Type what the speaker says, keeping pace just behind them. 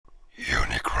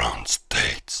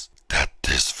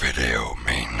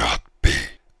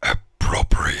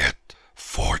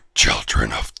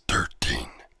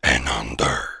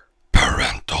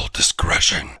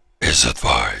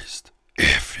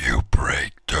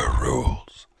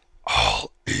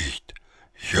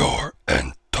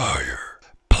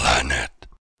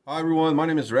everyone, my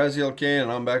name is Raziel Kane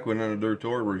and I'm back with another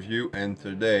toy review, and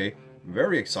today I'm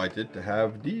very excited to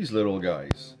have these little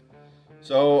guys.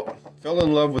 So, fell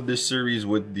in love with this series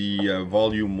with the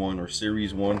volume 1 or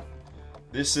series 1.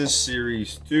 This is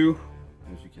series 2,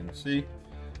 as you can see,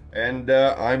 and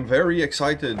I'm very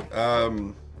excited,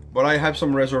 but I have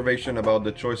some reservation about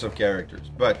the choice of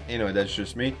characters, but you know, that's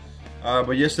just me.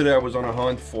 But yesterday I was on a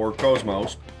hunt for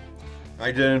Cosmos.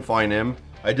 I didn't find him.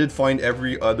 I did find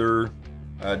every other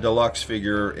deluxe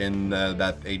figure in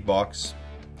that 8 box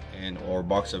or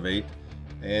box of 8,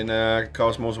 and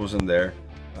Cosmos wasn't there.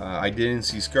 I didn't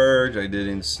see Scourge, I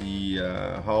didn't see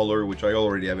Howler, which I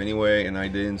already have anyway, and I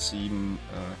didn't see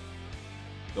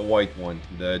the white one,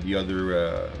 the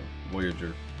other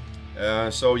Voyager.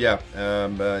 So yeah,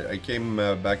 I came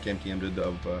back empty-handed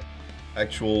of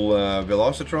actual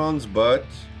Velocitrons, but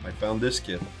I found this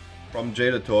kit from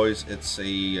Jada Toys. It's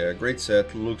a great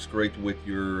set, looks great with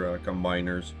your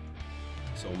combiners.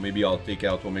 So maybe I'll take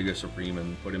out Omega Supreme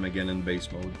and put him again in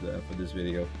base mode for this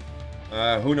video.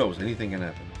 Who knows, anything can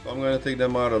happen. So I'm going to take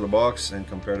them out of the box and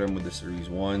compare them with the Series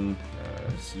 1,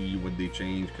 see what they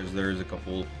change, because there's a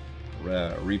couple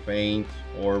repaint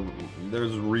or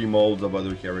there's remolds of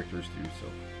other characters too, so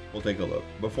we'll take a look.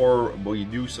 Before we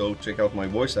do so, check out my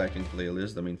voice acting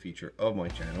playlist, the main feature of my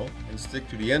channel, and stick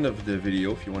to the end of the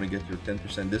video if you want to get your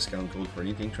 10% discount code for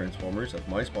anything Transformers at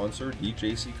my sponsor,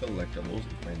 DJC Collectibles,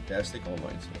 a fantastic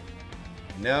online store.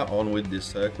 Now on with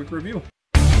this quick review.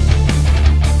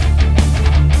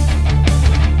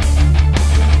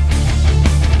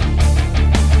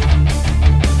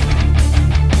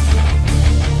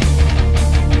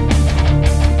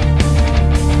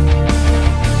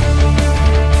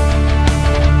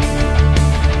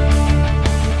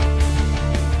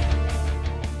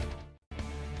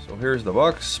 Here's the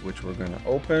box, which we're gonna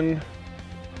open.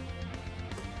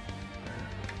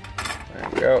 There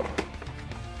we go.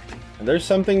 And there's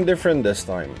something different this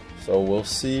time, so we'll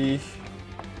see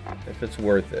if it's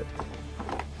worth it.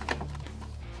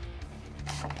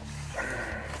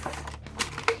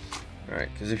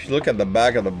 Alright, because if you look at the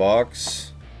back of the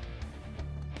box,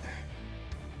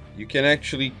 you can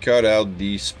actually cut out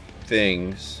these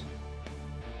things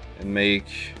and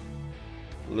make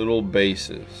little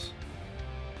bases.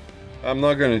 I'm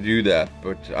not gonna do that,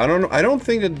 but I don't know. I don't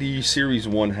think that the Series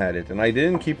 1 had it, and I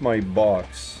didn't keep my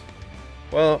box.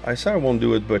 Well, I said I won't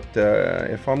do it, but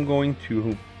if I'm going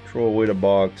to throw away the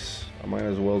box, I might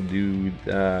as well do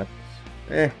that.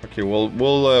 Okay, we'll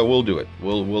do it.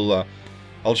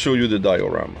 I'll show you the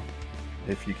diorama,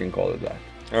 if you can call it that.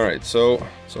 All right, so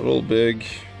it's a little big.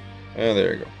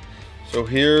 There you go. So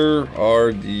here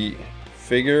are the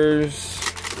figures.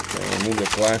 Remove the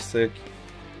plastic.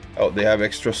 Oh, they have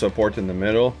extra support in the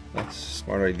middle. That's a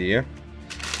smart idea.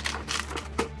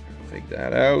 Take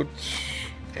that out.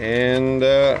 And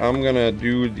I'm gonna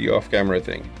do the off-camera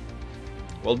thing.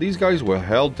 Well, these guys were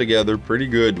held together pretty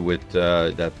good with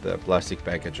that plastic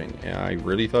packaging. Yeah, I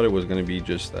really thought it was gonna be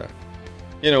just,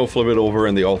 you know, flip it over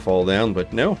and they all fall down,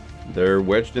 but no, they're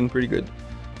wedged in pretty good.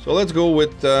 So let's go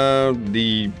with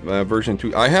the version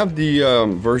 2. I have the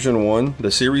version 1, the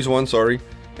Series 1, sorry,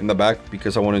 in the back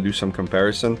because I want to do some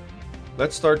comparison.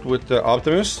 Let's start with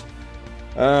Optimus.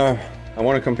 I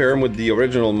want to compare him with the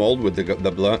original mold with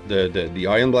the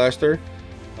Ion Blaster.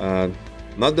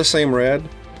 Not the same red.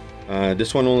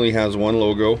 This one only has one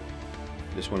logo.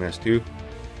 This one has 2.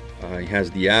 He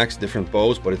has the axe, different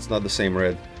pose, but it's not the same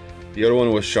red. The other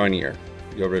one was shinier,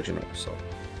 the original. So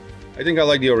I think I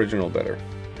like the original better.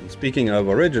 And speaking of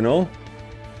original,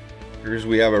 here's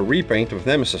we have a repaint of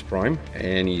Nemesis Prime,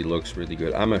 and he looks really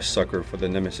good. I'm a sucker for the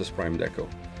Nemesis Prime deco.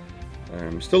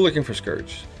 I'm still looking for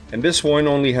Scourge. And this one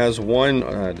only has one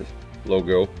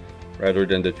logo rather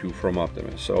than the 2 from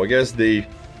Optimus. So I guess they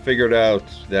figured out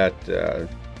that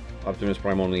Optimus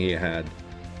Prime only had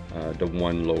the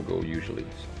 1 logo usually.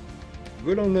 So,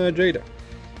 good on Jada.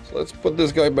 So let's put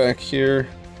this guy back here.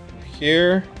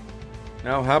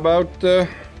 Now how about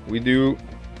we do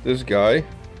this guy.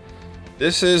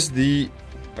 This is the,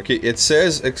 okay, it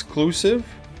says exclusive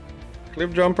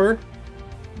Cliff Jumper,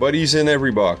 but he's in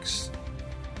every box,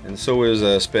 and so is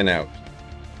a Spin Out.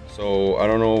 So I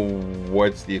don't know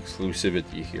what's the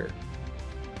exclusivity here.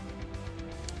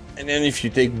 And then if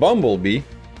you take Bumblebee,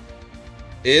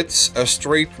 it's a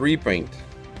straight repaint.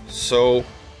 So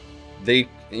they,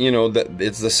 you know, that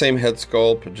it's the same head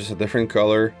sculpt, just a different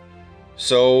color.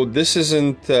 So this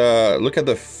isn't, look at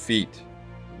the feet.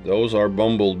 Those are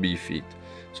Bumblebee feet.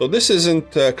 So this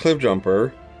isn't Cliff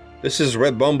Jumper. This is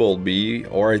Red Bumblebee,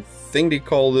 or I think they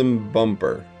call him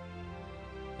Bumper.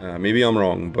 Maybe I'm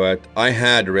wrong, but I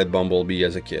had Red Bumblebee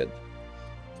as a kid.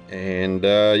 And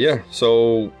yeah,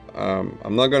 so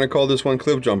I'm not gonna call this one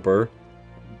cliff jumper.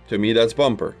 To me, that's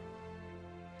bumper.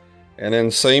 And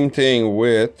then same thing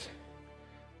with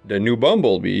the new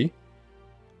Bumblebee.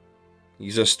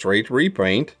 He's a straight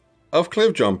repaint of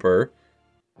cliff jumper,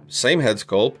 same head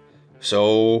sculpt.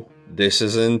 So this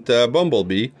isn't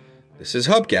Bumblebee, this is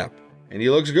Hubcap, and he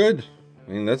looks good.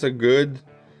 I mean, that's a good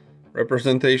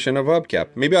representation of Hubcap.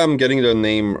 Maybe I'm getting the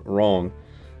name wrong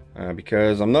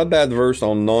because I'm not that versed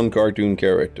on non-cartoon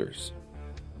characters.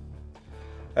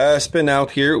 Spin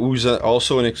Out here, who's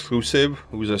also an exclusive,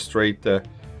 who's a straight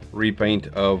repaint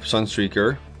of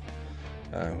Sunstreaker,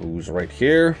 who's right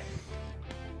here.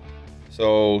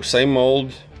 So same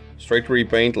mold, straight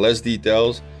repaint, less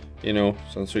details. You know,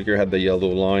 Sunstreaker had the yellow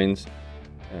lines.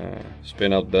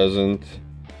 Spin Out doesn't.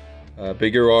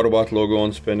 Bigger Autobot logo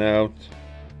on Spin Out.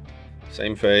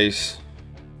 Same face.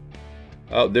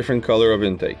 Oh, different color of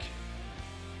intake.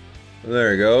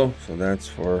 There you go. So that's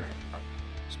for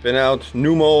Spin Out.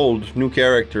 New mold, new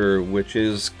character, which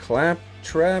is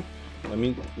Claptrap. Let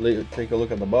me take a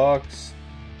look at the box.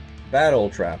 Battle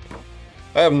Trap.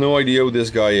 I have no idea who this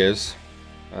guy is.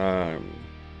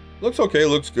 Looks okay,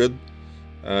 looks good.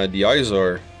 The eyes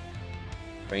are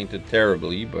painted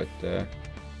terribly, but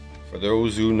for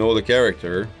those who know the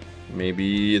character,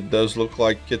 maybe it does look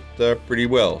like it pretty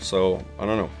well, so I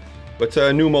don't know. But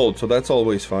new mold, so that's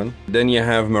always fun. Then you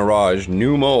have Mirage,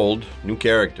 new mold, new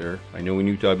character. I know we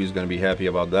knew Tubby's gonna be happy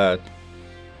about that.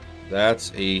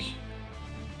 That's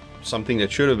something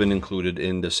that should have been included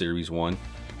in the Series 1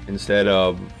 instead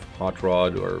of Hot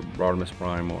Rod or Rodimus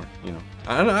Prime, or, you know.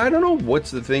 I don't know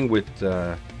what's the thing with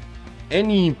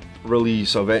any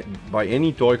release of it by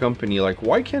any toy company. Like,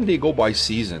 why can't they go by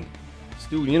season? Let's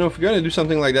do, you know, if you're gonna do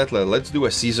something like that, let's do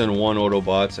a Season 1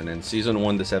 Autobots and then Season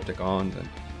 1 Decepticons and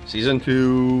Season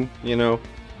 2, you know,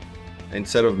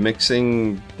 instead of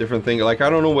mixing different things. Like, I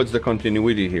don't know what's the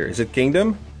continuity here. Is it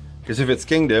Kingdom? Because if it's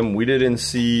Kingdom, we didn't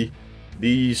see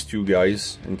these two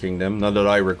guys in Kingdom, not that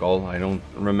I recall. I don't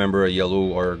remember a yellow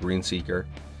or a green Seeker.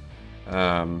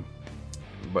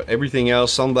 But everything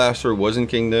else, Sunblaster was in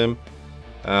Kingdom.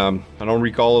 I don't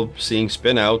recall seeing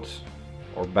Spin Out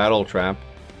or Battle Trap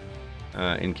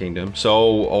in Kingdom.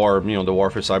 So, or, you know, the War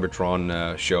for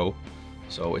Cybertron show.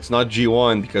 So it's not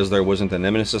G1 because there wasn't a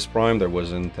Nemesis Prime. There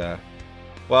wasn't,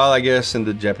 well, I guess in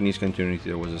the Japanese continuity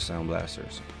there was a Sound Blaster.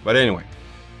 So. But anyway,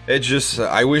 it's just,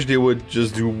 I wish they would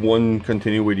just do one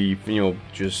continuity, you know,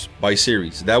 just by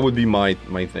series. That would be my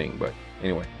thing. But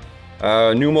anyway,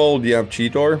 new mold, you have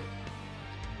Cheetor,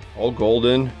 all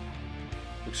golden.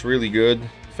 Looks really good.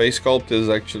 Face sculpt is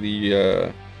actually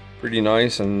pretty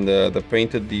nice, and the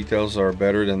painted details are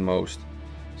better than most.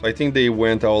 So I think they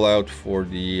went all out for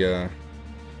the.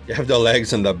 You have the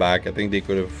legs and the back. I think they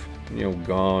could have, you know,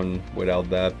 gone without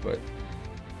that, but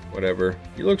whatever.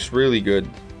 He looks really good.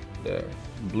 The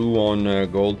blue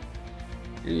on gold.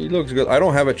 He looks good. I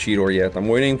don't have a Cheetor yet. I'm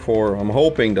waiting for. I'm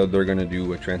hoping that they're gonna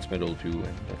do a Transmittal 2,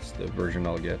 and that's the version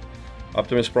I'll get.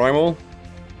 Optimus Primal.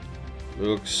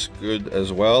 Looks good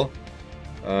as well.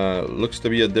 Looks to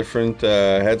be a different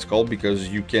head sculpt because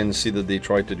you can see that they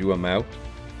tried to do a mouth.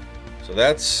 So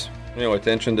that's, you know,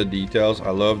 attention to details.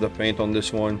 I love the paint on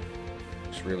this one.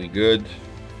 Looks really good.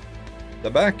 The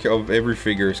back of every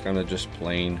figure is kind of just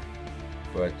plain,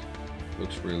 but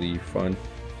looks really fun.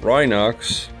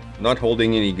 Rhinox, not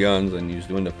holding any guns, and he's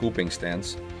doing the pooping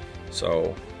stance.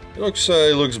 So it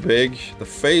looks big. The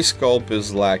face sculpt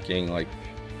is lacking. Like,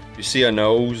 you see a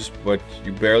nose, but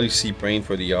you barely see paint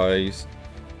for the eyes.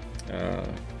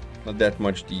 Not that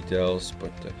much details,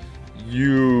 but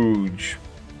huge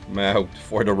mouth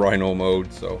for the Rhino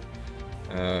mode. So,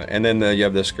 and then you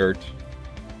have the skirt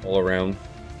all around.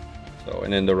 So,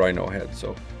 and then the Rhino head.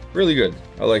 So, really good.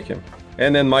 I like him.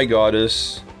 And then my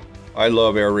goddess. I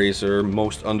love Air Racer,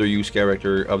 most underused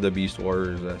character of the Beast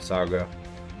Wars saga.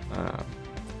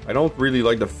 I don't really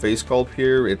like the face sculpt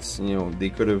here. It's, you know, they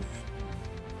could have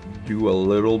do a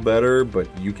little better, but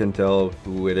you can tell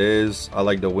who it is. I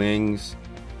like the wings.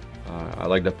 I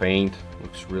like the paint.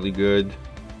 Looks really good.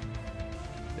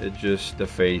 It just, the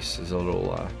face is a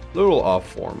little off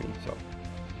for me.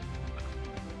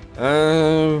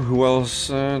 So, who else?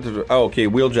 Oh, okay,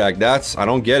 Wheeljack. That's, I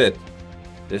don't get it.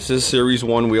 This is Series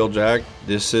 1 Wheeljack.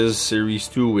 This is Series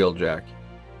 2 Wheeljack.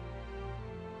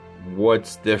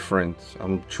 What's different?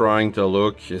 I'm trying to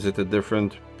look. Is it a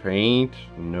different paint?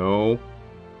 No.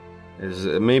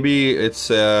 Maybe it's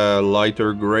a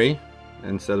lighter gray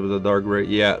instead of the dark gray.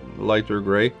 Yeah, lighter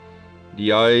gray.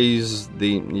 The eyes,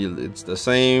 it's the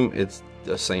same. It's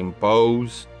the same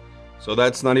pose. So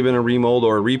that's not even a remold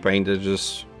or a repaint. It's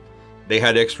just they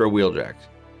had extra Wheeljacks.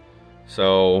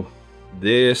 So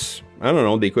this, I don't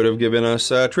know, they could have given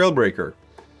us a Trailbreaker.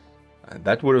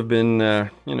 That would have been,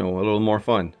 you know, a little more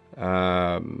fun.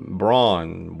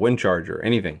 Brawn, Windcharger,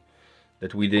 anything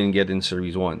that we didn't get in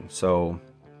Series 1. So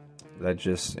that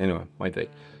just, anyway, my take.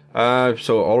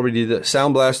 So already the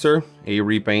Sound Blaster, a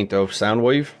repaint of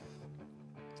Soundwave.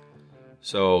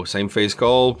 So same face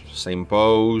sculpt, same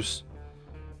pose,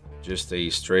 just a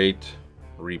straight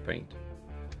repaint.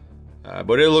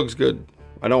 But it looks good.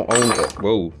 I don't own it.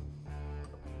 Whoa.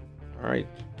 Alright,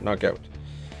 knockout.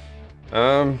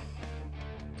 Hold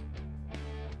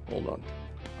on.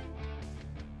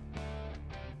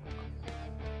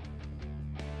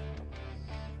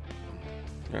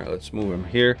 Alright, let's move him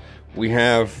here. We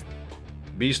have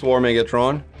Beast War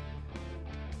Megatron.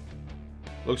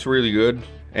 Looks really good.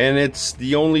 And it's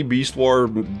the only Beast War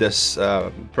this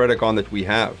Predacon that we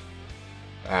have.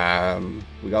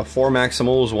 We got 4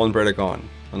 Maximals, 1 Predacon.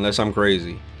 Unless I'm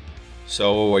crazy.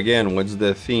 So again, what's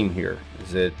the theme here?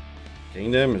 Is it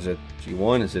Kingdom? Is it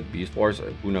G1? Is it Beast Wars?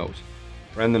 Who knows?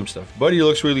 Random stuff. But he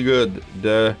looks really good.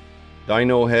 The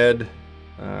dino head,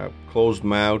 closed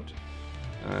mouth.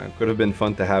 Could have been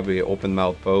fun to have a open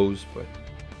mouth pose, but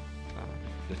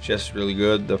the chest really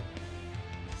good. The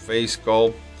face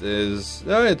sculpt is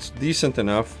it's decent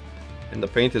enough, and the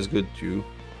paint is good too.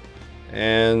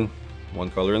 And 1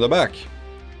 color in the back.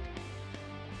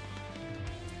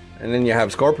 And then you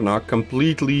have Scorponok,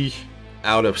 completely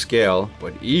out of scale,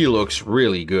 but he looks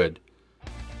really good.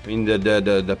 I mean,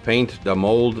 the paint, the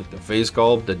mold, the face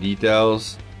sculpt, the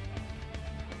details.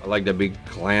 I like the big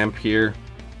clamp here.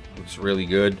 Looks really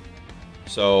good.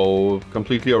 So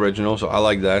completely original, so I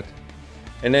like that.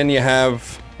 And then you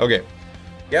have, okay,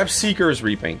 you have Seeker's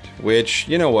repaint, which,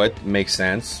 you know what, makes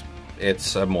sense.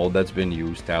 It's a mold that's been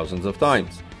used thousands of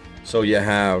times. So you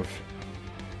have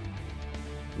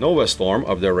Nova Storm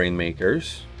of the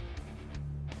Rainmakers,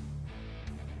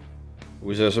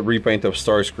 which is a repaint of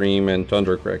Starscream and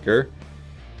Thundercracker.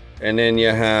 And then you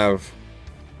have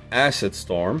Acid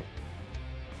Storm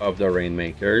of the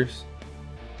Rainmakers.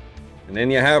 And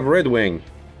then you have Red Wing,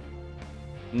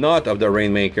 not of the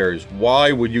Rainmakers.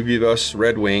 Why would you give us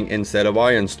Red Wing instead of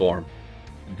Iron Storm?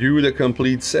 Do the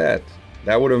complete set.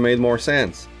 That would have made more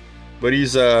sense. But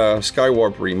he's a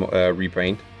Skywarp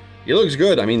repaint. He looks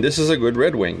good. I mean, this is a good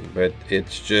Red Wing, but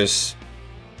it's just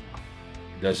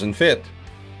doesn't fit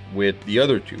with the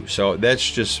other two. So that's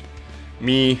just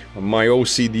me, my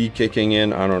OCD kicking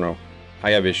in. I don't know.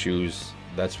 I have issues,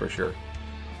 that's for sure.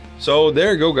 So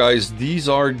there you go, guys. These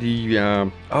are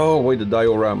the oh wait, the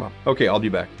diorama. Okay, I'll be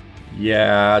back.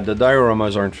 Yeah, the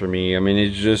dioramas aren't for me. I mean,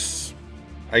 it's just,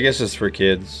 I guess it's for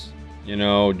kids. You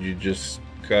know, you just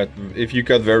cut, if you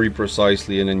cut very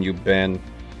precisely and then you bend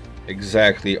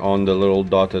exactly on the little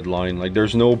dotted line, like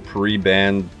there's no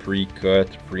pre-band, pre-cut,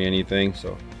 pre-anything.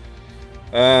 So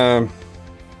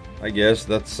I guess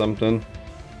that's something.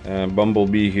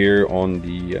 Bumblebee here on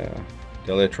the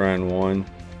Teletran one.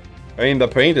 I mean, the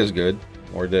paint is good,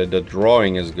 or the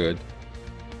drawing is good.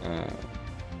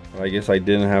 I guess I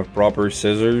didn't have proper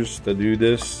scissors to do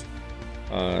this.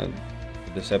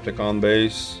 Decepticon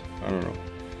base, I don't know.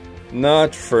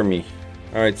 Not for me.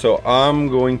 Alright, so I'm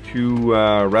going to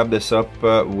wrap this up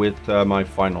with my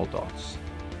final thoughts.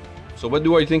 So what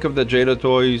do I think of the Jada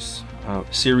Toys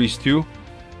Series 2?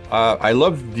 I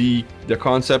love the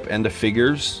concept and the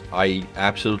figures. I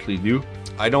absolutely do.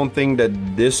 I don't think that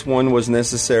this one was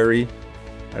necessary.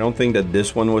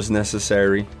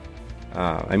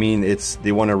 I mean,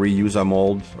 they want to reuse a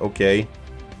mold, okay,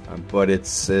 but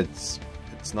it's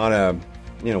not a,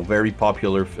 you know, very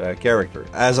popular character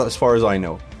as far as I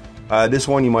know. This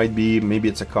one, you might be, maybe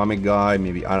it's a comic guy,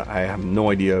 maybe I have no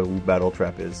idea who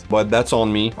Battletrap is, but that's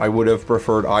on me. I would have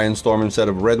preferred Iron Storm instead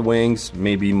of Red Wings,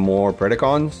 maybe more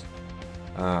Predacons,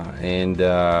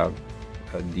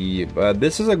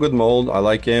 this is a good mold. I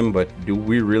like him, but do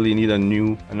we really need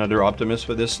another Optimus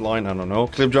for this line? I don't know.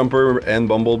 Cliffjumper and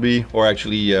Bumblebee, or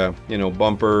actually, you know,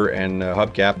 Bumper and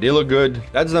Hubcap, they look good.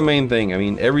 That's the main thing. I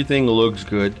mean, everything looks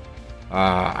good.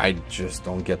 I just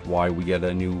don't get why we get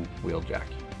a new Wheeljack.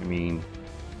 I mean,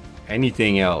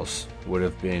 anything else would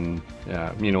have been,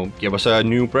 you know, give us a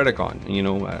new Predacon, you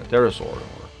know, Pterosaur or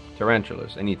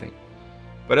Tarantulas, anything.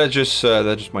 But that's just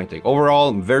my take. Overall,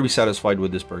 I'm very satisfied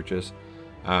with this purchase.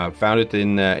 Found it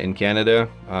in Canada,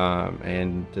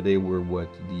 and today we're what,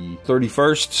 the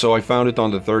 31st, so I found it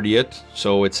on the 30th,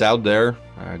 so it's out there.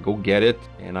 Go get it,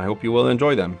 and I hope you will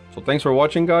enjoy them. So thanks for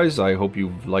watching, guys. I hope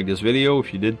you liked this video.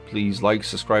 If you did, please like,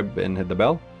 subscribe, and hit the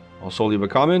bell. Also leave a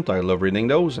comment. I love reading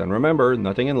those, and remember,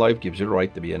 nothing in life gives you the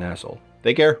right to be an asshole.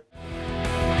 Take care.